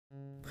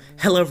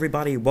Hello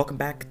everybody, welcome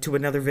back to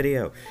another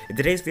video. In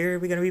today's video,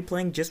 we're going to be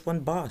playing just one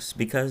boss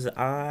because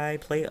I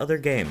play other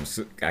games.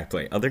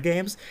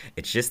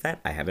 It's just that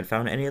I haven't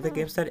found any other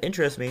games that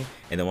interest me,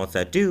 and the ones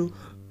that do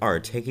are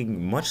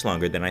taking much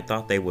longer than I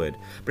thought they would.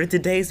 But in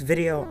today's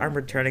video, I'm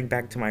returning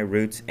back to my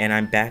roots, and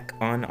I'm back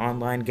on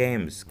online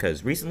games,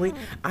 because recently,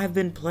 I've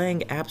been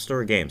playing App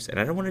Store games, and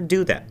I don't want to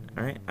do that,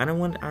 alright? I don't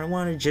want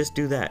to just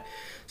do that.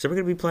 So we're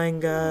going to be playing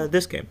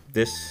this game.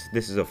 This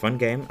is a fun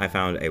game I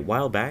found a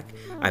while back.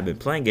 I've been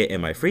playing it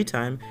in my free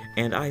time,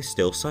 and I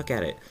still suck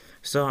at it.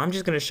 So I'm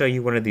just going to show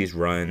you one of these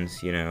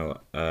runs, you know.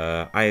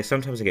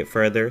 Sometimes I get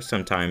further,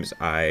 sometimes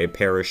I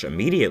perish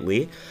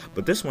immediately,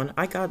 but this one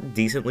I got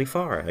decently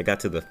far. I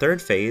got to the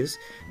third phase,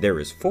 there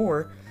is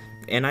 4,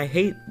 and I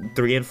hate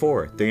 3 and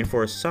 4. 3 and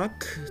 4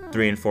 suck,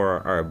 3 and 4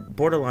 are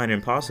borderline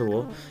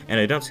impossible, and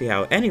I don't see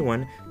how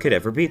anyone could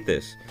ever beat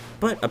this.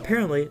 But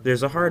apparently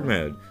there's a hard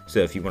mode, so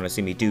if you want to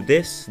see me do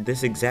this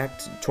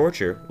exact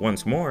torture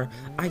once more,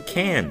 I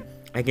can,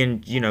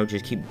 you know,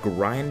 just keep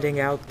grinding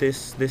out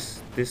this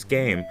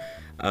game.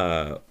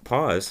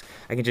 Pause.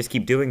 I can just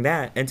keep doing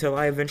that until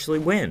I eventually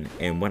win,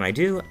 and when I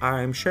do,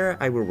 I'm sure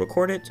I will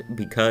record it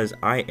because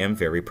I am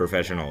very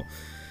professional.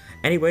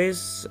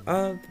 Anyways,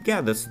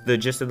 yeah, that's the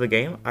gist of the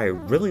game. I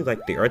really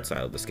like the art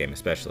style of this game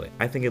especially.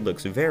 I think it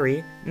looks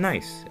very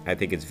nice. I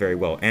think it's very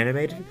well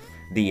animated.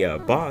 The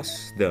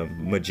boss, the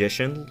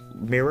magician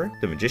mirror,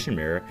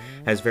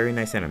 has very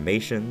nice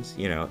animations,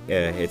 you know,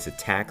 its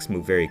attacks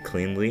move very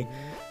cleanly.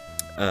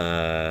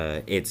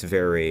 It's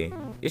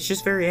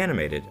just very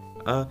animated.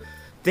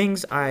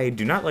 Things I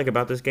do not like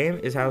about this game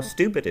is how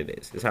stupid it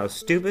is. How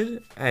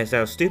stupid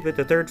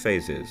the third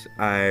phase is.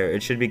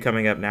 It should be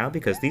coming up now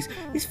because these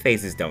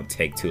phases don't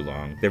take too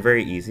long. They're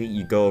very easy.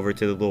 You go over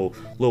to the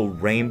little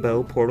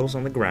rainbow portals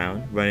on the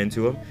ground, run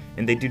into them,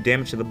 and they do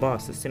damage to the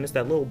boss. As soon as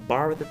that little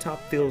bar at the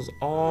top fills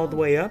all the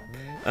way up,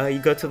 you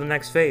go to the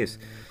next phase.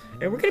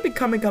 And we're gonna be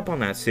coming up on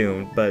that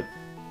soon, but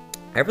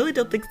I really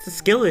don't think it's a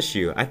skill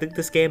issue. I think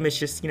this game is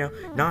just, you know,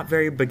 not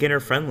very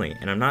beginner friendly,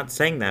 and I'm not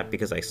saying that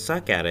because I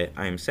suck at it.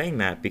 I'm saying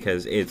that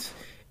because I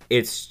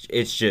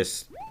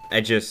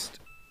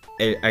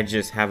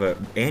just have an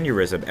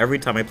aneurysm every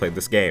time I play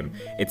this game.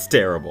 It's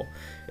terrible.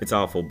 It's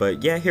awful.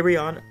 But yeah, here we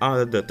are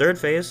on the third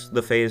phase,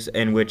 the phase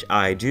in which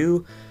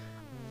ends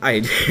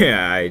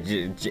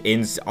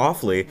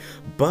awfully,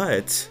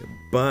 but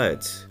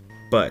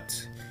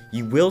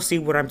you will see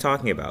what I'm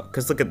talking about,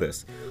 because look at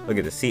this.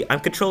 See,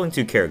 I'm controlling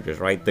 2 characters,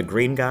 right? The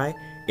green guy,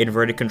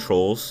 inverted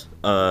controls.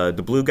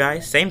 The blue guy,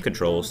 same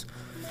controls.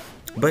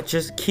 But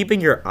just keeping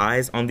your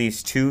eyes on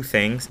these 2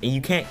 things, and you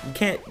can't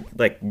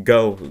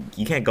go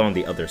on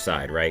the other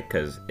side, right?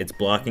 Because it's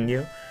blocking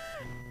you.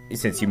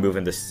 Since you move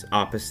in this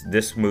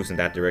moves in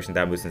that direction,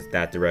 that moves in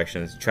that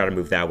direction. You try to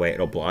move that way,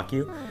 it'll block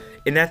you.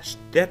 And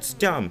that's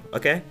dumb,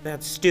 okay?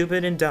 That's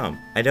stupid and dumb.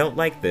 I don't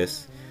like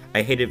this.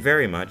 I hate it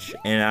very much,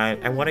 and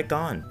I want it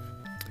gone.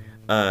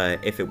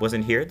 If it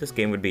wasn't here, this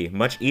game would be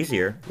much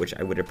easier, which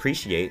I would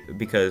appreciate,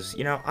 because,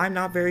 you know, I'm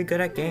not very good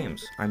at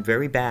games. I'm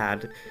very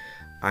bad.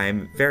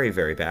 I'm very,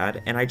 very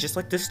bad, and I just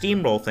like to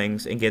steamroll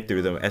things and get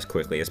through them as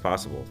quickly as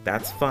possible.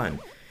 That's fun.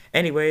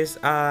 Anyways,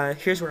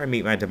 here's where I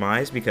meet my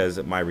demise, because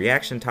my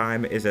reaction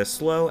time is as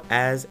slow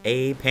as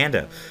a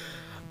panda.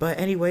 But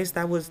anyways,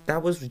 that was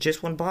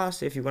just one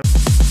boss. If you want